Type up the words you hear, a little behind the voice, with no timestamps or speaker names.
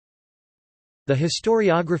The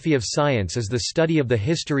historiography of science is the study of the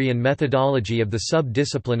history and methodology of the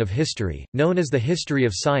sub-discipline of history, known as the history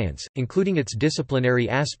of science, including its disciplinary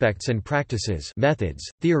aspects and practices, methods,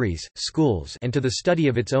 theories, schools, and to the study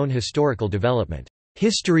of its own historical development.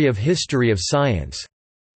 History of science,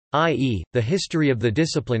 i.e., the history of the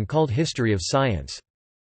discipline called history of science.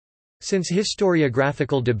 Since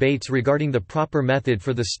historiographical debates regarding the proper method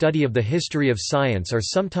for the study of the history of science are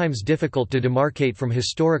sometimes difficult to demarcate from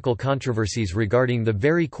historical controversies regarding the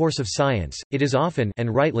very course of science, it is often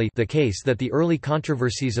and rightly the case that the early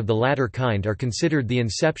controversies of the latter kind are considered the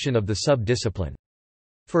inception of the sub-discipline.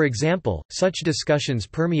 For example, such discussions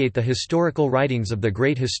permeate the historical writings of the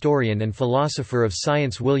great historian and philosopher of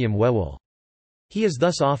science William Whewell. He is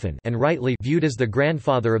thus often and rightly viewed as the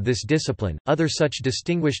grandfather of this discipline. Other such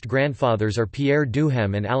distinguished grandfathers are Pierre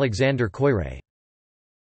Duhem and Alexander Koyré.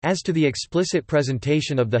 As to the explicit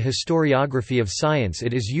presentation of the historiography of science,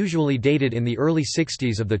 it is usually dated in the early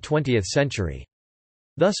 60s of the 20th century.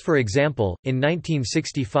 Thus, for example, in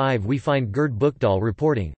 1965 we find Gerd Buchdahl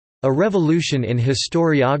reporting, "a revolution in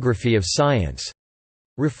historiography of science,"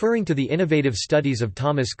 referring to the innovative studies of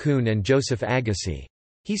Thomas Kuhn and Joseph Agassiz.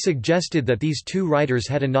 He suggested that these two writers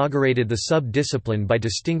had inaugurated the sub-discipline by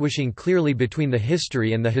distinguishing clearly between the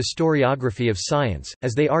history and the historiography of science,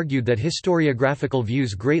 as they argued that historiographical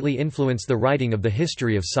views greatly influence the writing of the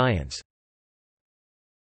history of science.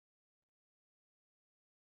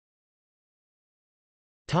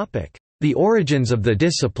 The origins of the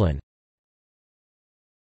discipline.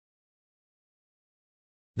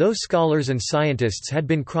 Though scholars and scientists had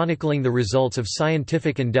been chronicling the results of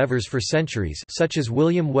scientific endeavors for centuries, such as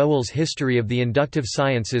William Whewell's History of the Inductive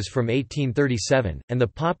Sciences from 1837, and the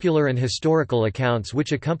popular and historical accounts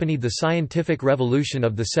which accompanied the scientific revolution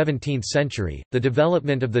of the 17th century, the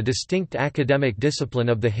development of the distinct academic discipline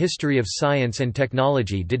of the history of science and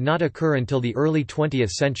technology did not occur until the early 20th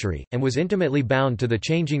century, and was intimately bound to the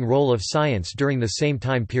changing role of science during the same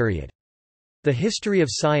time period. The history of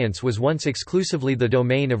science was once exclusively the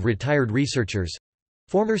domain of retired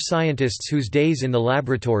researchers—former scientists whose days in the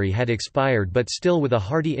laboratory had expired but still with a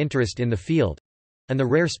hearty interest in the field—and the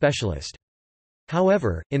rare specialist.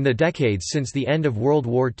 However, in the decades since the end of World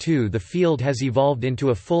War II the field has evolved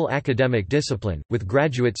into a full academic discipline, with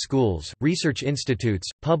graduate schools, research institutes,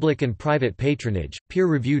 public and private patronage,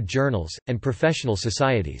 peer-reviewed journals, and professional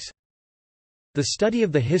societies. The study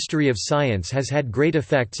of the history of science has had great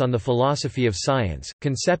effects on the philosophy of science,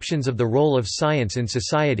 conceptions of the role of science in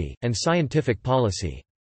society, and scientific policy.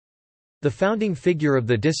 The founding figure of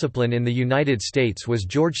the discipline in the United States was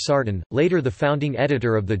George Sarton, later the founding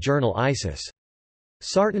editor of the journal Isis.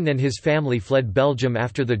 Sarton and his family fled Belgium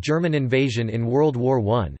after the German invasion in World War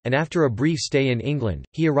I, and after a brief stay in England,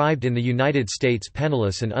 he arrived in the United States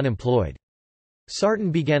penniless and unemployed.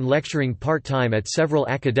 Sarton began lecturing part-time at several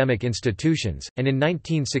academic institutions, and in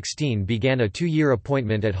 1916 began a 2-year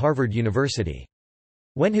appointment at Harvard University.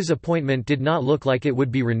 When his appointment did not look like it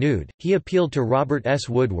would be renewed, he appealed to Robert S.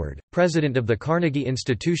 Woodward, president of the Carnegie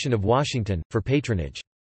Institution of Washington, for patronage.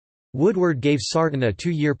 Woodward gave Sarton a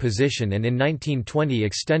 2-year position and in 1920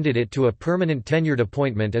 extended it to a permanent tenured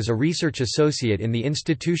appointment as a research associate in the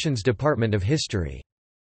institution's Department of History.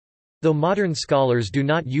 Though modern scholars do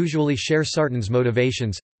not usually share Sarton's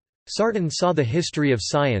motivations, Sarton saw the history of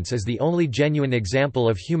science as the only genuine example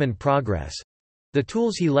of human progress. The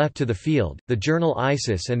tools he left to the field, the journal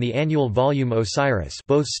Isis and the annual volume Osiris,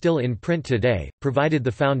 both still in print today, provided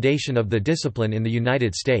the foundation of the discipline in the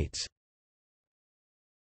United States.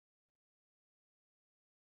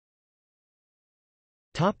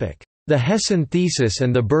 The Hessen thesis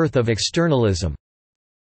and the birth of externalism.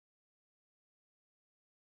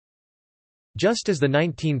 Just as the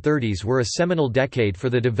 1930s were a seminal decade for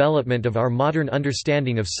the development of our modern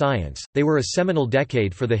understanding of science, they were a seminal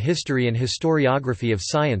decade for the history and historiography of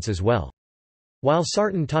science as well. While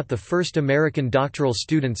Sarton taught the first American doctoral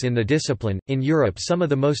students in the discipline, in Europe some of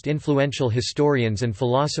the most influential historians and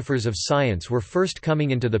philosophers of science were first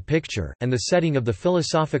coming into the picture, and the setting of the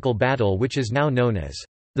philosophical battle which is now known as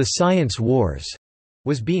the Science Wars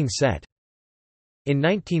was being set. In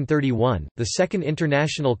 1931, the Second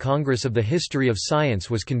International Congress of the History of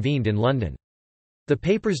Science was convened in London. The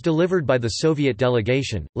papers delivered by the Soviet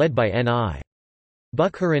delegation, led by N.I.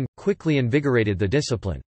 Bukharin, quickly invigorated the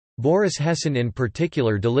discipline. Boris Hessen in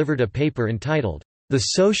particular delivered a paper entitled, "The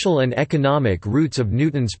Social and Economic Roots of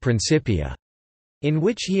Newton's Principia", in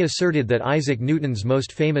which he asserted that Isaac Newton's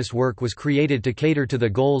most famous work was created to cater to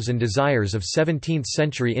the goals and desires of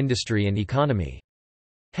 17th-century industry and economy.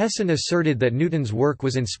 Hessen asserted that Newton's work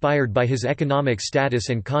was inspired by his economic status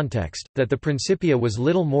and context, that the Principia was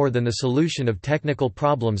little more than the solution of technical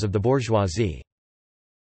problems of the bourgeoisie.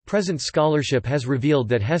 Present scholarship has revealed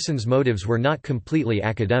that Hessen's motives were not completely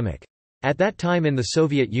academic. At that time in the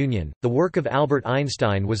Soviet Union, the work of Albert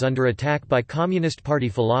Einstein was under attack by Communist Party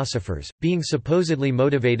philosophers, being supposedly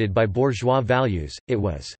motivated by bourgeois values. It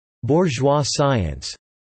was bourgeois science.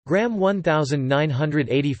 Gram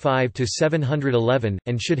 1985–711,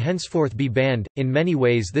 and should henceforth be banned. In many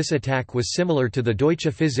ways, this attack was similar to the Deutsche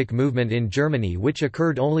Physik movement in Germany, which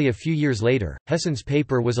occurred only a few years later. Hessen's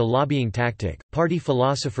paper was a lobbying tactic. Party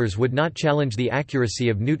philosophers would not challenge the accuracy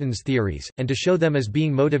of Newton's theories, and to show them as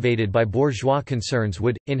being motivated by bourgeois concerns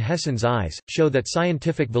would, in Hessen's eyes, show that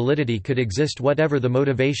scientific validity could exist whatever the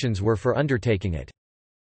motivations were for undertaking it.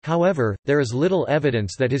 However, there is little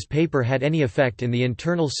evidence that his paper had any effect in the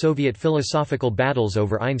internal Soviet philosophical battles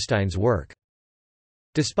over Einstein's work.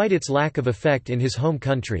 Despite its lack of effect in his home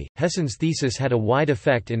country, Hessen's thesis had a wide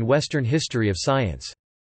effect in Western history of science.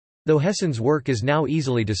 Though Hessen's work is now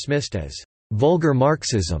easily dismissed as vulgar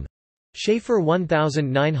Marxism, Schaeffer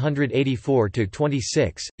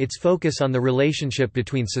 1984–26, its focus on the relationship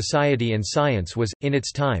between society and science was, in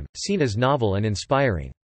its time, seen as novel and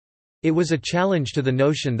inspiring. It was a challenge to the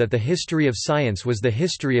notion that the history of science was the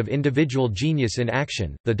history of individual genius in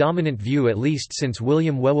action, the dominant view at least since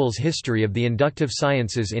William Whewell's History of the Inductive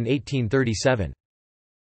Sciences in 1837.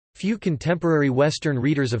 Few contemporary Western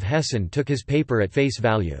readers of Hessen took his paper at face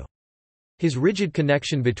value. His rigid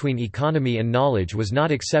connection between economy and knowledge was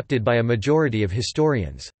not accepted by a majority of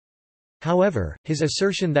historians. However, his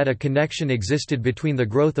assertion that a connection existed between the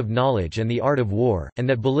growth of knowledge and the art of war, and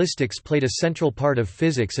that ballistics played a central part of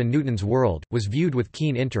physics and Newton's world, was viewed with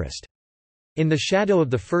keen interest. In the shadow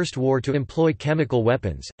of the First War to employ chemical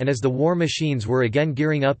weapons, and as the war machines were again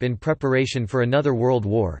gearing up in preparation for another world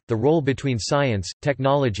war, the role between science,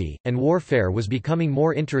 technology, and warfare was becoming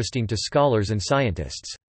more interesting to scholars and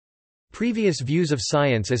scientists. Previous views of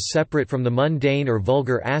science as separate from the mundane or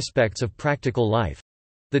vulgar aspects of practical life,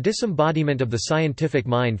 the disembodiment of the scientific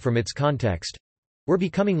mind from its context, were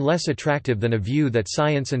becoming less attractive than a view that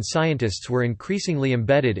science and scientists were increasingly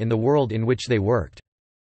embedded in the world in which they worked.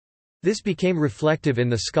 This became reflective in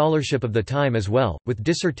the scholarship of the time as well, with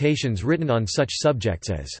dissertations written on such subjects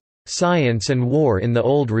as "Science and War in the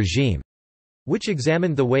Old Regime", which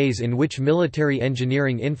examined the ways in which military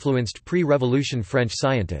engineering influenced pre-revolution French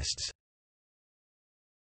scientists.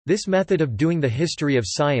 This method of doing the history of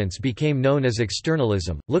science became known as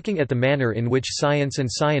externalism, looking at the manner in which science and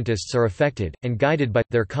scientists are affected, and guided by,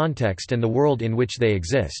 their context and the world in which they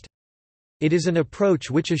exist. It is an approach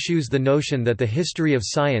which eschews the notion that the history of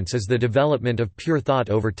science is the development of pure thought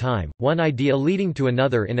over time, one idea leading to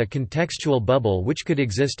another in a contextual bubble which could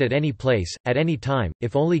exist at any place, at any time,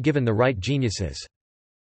 if only given the right geniuses.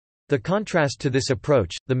 The contrast to this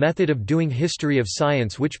approach, the method of doing history of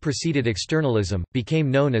science which preceded externalism, became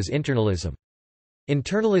known as internalism.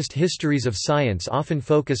 Internalist histories of science often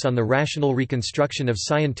focus on the rational reconstruction of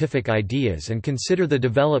scientific ideas and consider the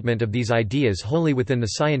development of these ideas wholly within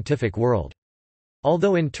the scientific world.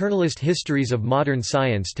 Although internalist histories of modern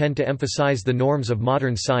science tend to emphasize the norms of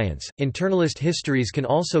modern science, internalist histories can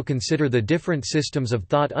also consider the different systems of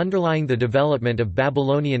thought underlying the development of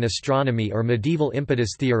Babylonian astronomy or medieval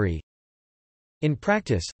impetus theory. In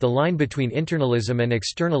practice, the line between internalism and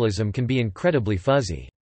externalism can be incredibly fuzzy.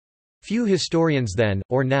 Few historians then,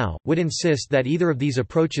 or now, would insist that either of these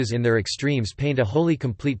approaches in their extremes paint a wholly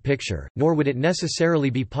complete picture, nor would it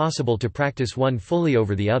necessarily be possible to practice one fully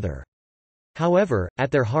over the other. However,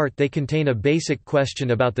 at their heart they contain a basic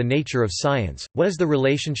question about the nature of science: what is the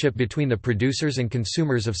relationship between the producers and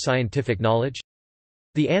consumers of scientific knowledge?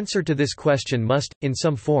 The answer to this question must, in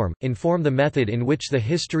some form, inform the method in which the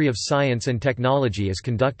history of science and technology is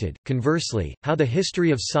conducted. Conversely, how the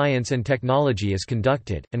history of science and technology is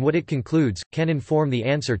conducted, and what it concludes, can inform the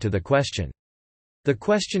answer to the question. The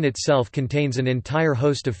question itself contains an entire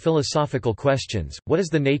host of philosophical questions. What is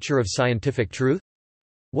the nature of scientific truth?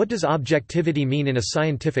 What does objectivity mean in a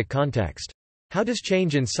scientific context? How does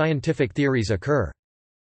change in scientific theories occur?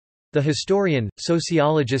 The historian,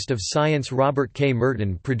 sociologist of science Robert K.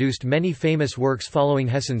 Merton produced many famous works following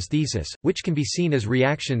Hessen's thesis, which can be seen as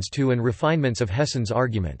reactions to and refinements of Hessen's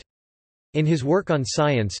argument. In his work on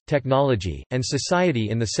science, technology, and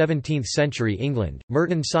society in the 17th century England,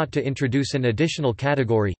 Merton sought to introduce an additional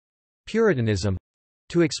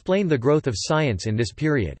category—Puritanism—to explain the growth of science in this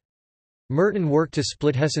period. Merton worked to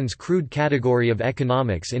split Hessen's crude category of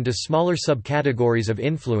economics into smaller subcategories of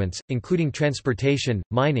influence, including transportation,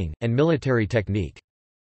 mining, and military technique.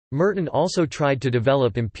 Merton also tried to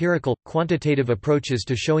develop empirical, quantitative approaches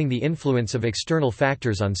to showing the influence of external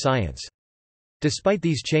factors on science. Despite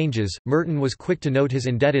these changes, Merton was quick to note his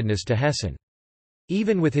indebtedness to Hessen.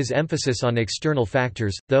 Even with his emphasis on external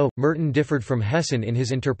factors, though, Merton differed from Hessen in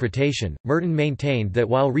his interpretation. Merton maintained that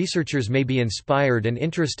while researchers may be inspired and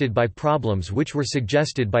interested by problems which were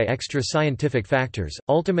suggested by extra-scientific factors,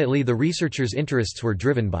 ultimately the researchers' interests were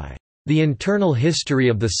driven by the internal history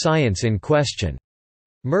of the science in question.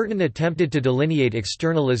 Merton attempted to delineate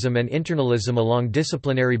externalism and internalism along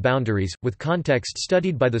disciplinary boundaries, with context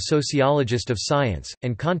studied by the sociologist of science,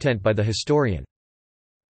 and content by the historian.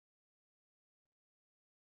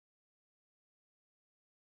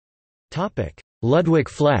 Ludwik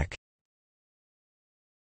Fleck.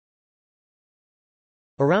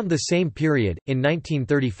 Around the same period, in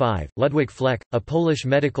 1935, Ludwik Fleck, a Polish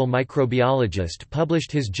medical microbiologist,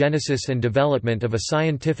 published his Genesis and Development of a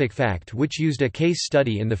Scientific Fact, which used a case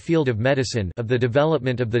study in the field of medicine of the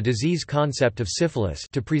development of the disease concept of syphilis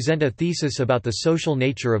to present a thesis about the social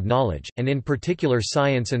nature of knowledge, and in particular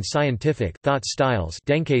science and scientific thought styles,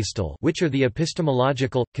 which are the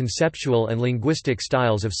epistemological, conceptual and linguistic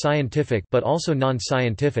styles of scientific but also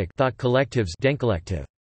non-scientific thought collectives.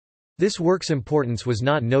 This work's importance was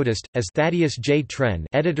not noticed, as Thaddeus J. Trenn,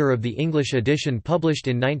 editor of the English edition published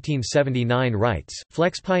in 1979, writes,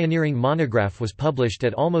 Fleck's pioneering monograph was published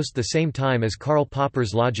at almost the same time as Karl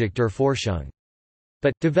Popper's Logik der Forschung.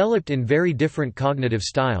 But, developed in very different cognitive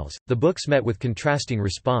styles, the books met with contrasting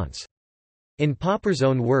response. In Popper's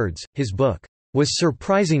own words, his book was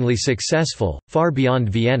surprisingly successful, far beyond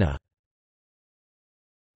Vienna.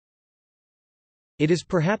 It is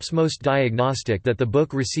perhaps most diagnostic that the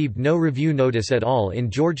book received no review notice at all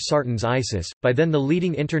in George Sarton's ISIS, by then the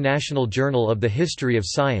leading international journal of the history of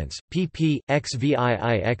science, pp. XVII.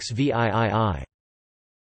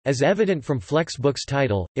 As evident from Fleck's book's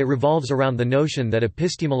title, it revolves around the notion that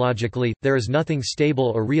epistemologically, there is nothing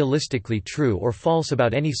stable or realistically true or false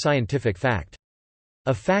about any scientific fact.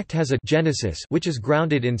 A fact has a genesis which is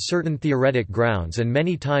grounded in certain theoretic grounds and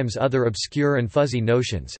many times other obscure and fuzzy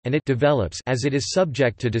notions, and it develops as it is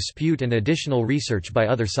subject to dispute and additional research by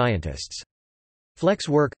other scientists. Fleck's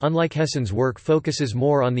work, unlike Hessen's work, focuses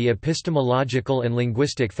more on the epistemological and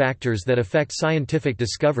linguistic factors that affect scientific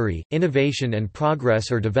discovery, innovation and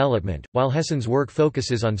progress or development, while Hessen's work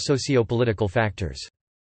focuses on sociopolitical factors.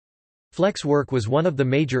 Fleck's work was one of the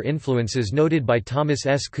major influences noted by Thomas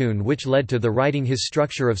Kuhn, which led to the writing his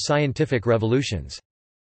Structure of Scientific Revolutions.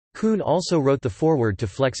 Kuhn also wrote the foreword to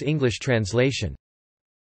Fleck's English translation.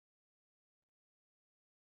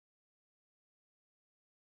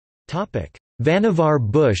 Vannevar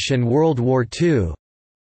Bush and World War II.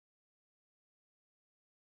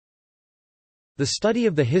 The study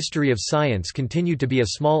of the history of science continued to be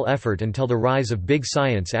a small effort until the rise of big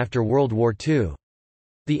science after World War II.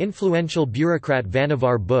 The influential bureaucrat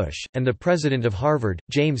Vannevar Bush, and the president of Harvard,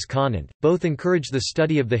 James Conant, both encouraged the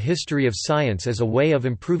study of the history of science as a way of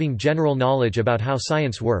improving general knowledge about how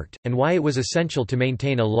science worked, and why it was essential to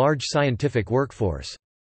maintain a large scientific workforce.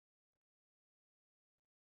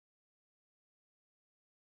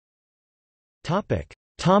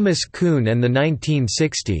 Thomas Kuhn and the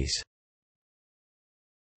 1960s.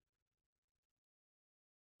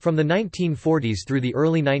 From the 1940s through the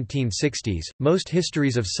early 1960s, most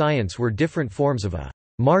histories of science were different forms of a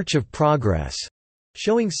march of progress,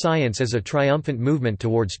 showing science as a triumphant movement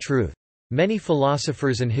towards truth. Many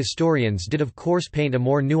philosophers and historians did of course paint a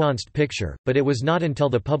more nuanced picture, but it was not until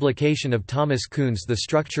the publication of Thomas Kuhn's The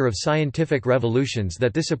Structure of Scientific Revolutions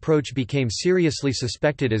that this approach became seriously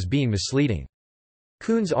suspected as being misleading.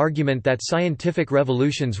 Kuhn's argument that scientific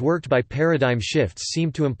revolutions worked by paradigm shifts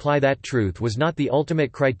seemed to imply that truth was not the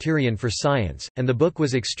ultimate criterion for science, and the book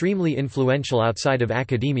was extremely influential outside of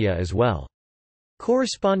academia as well.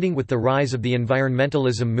 Corresponding with the rise of the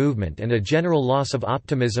environmentalism movement and a general loss of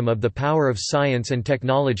optimism of the power of science and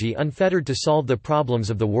technology unfettered to solve the problems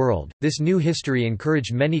of the world, this new history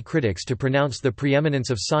encouraged many critics to pronounce the preeminence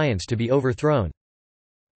of science to be overthrown.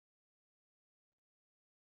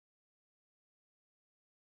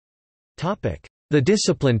 The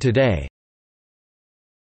discipline today.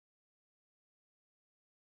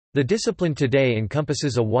 The discipline today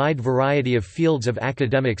encompasses a wide variety of fields of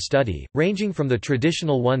academic study, ranging from the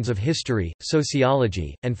traditional ones of history,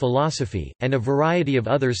 sociology, and philosophy, and a variety of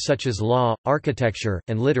others such as law, architecture,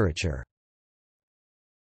 and literature.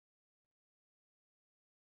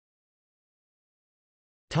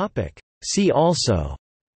 See also: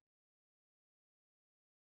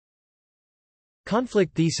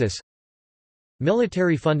 conflict thesis,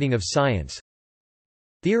 military funding of science,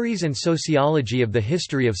 theories and sociology of the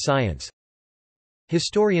history of science,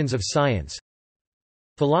 Historians of science.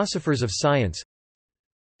 Philosophers of science.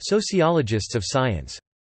 Sociologists of science.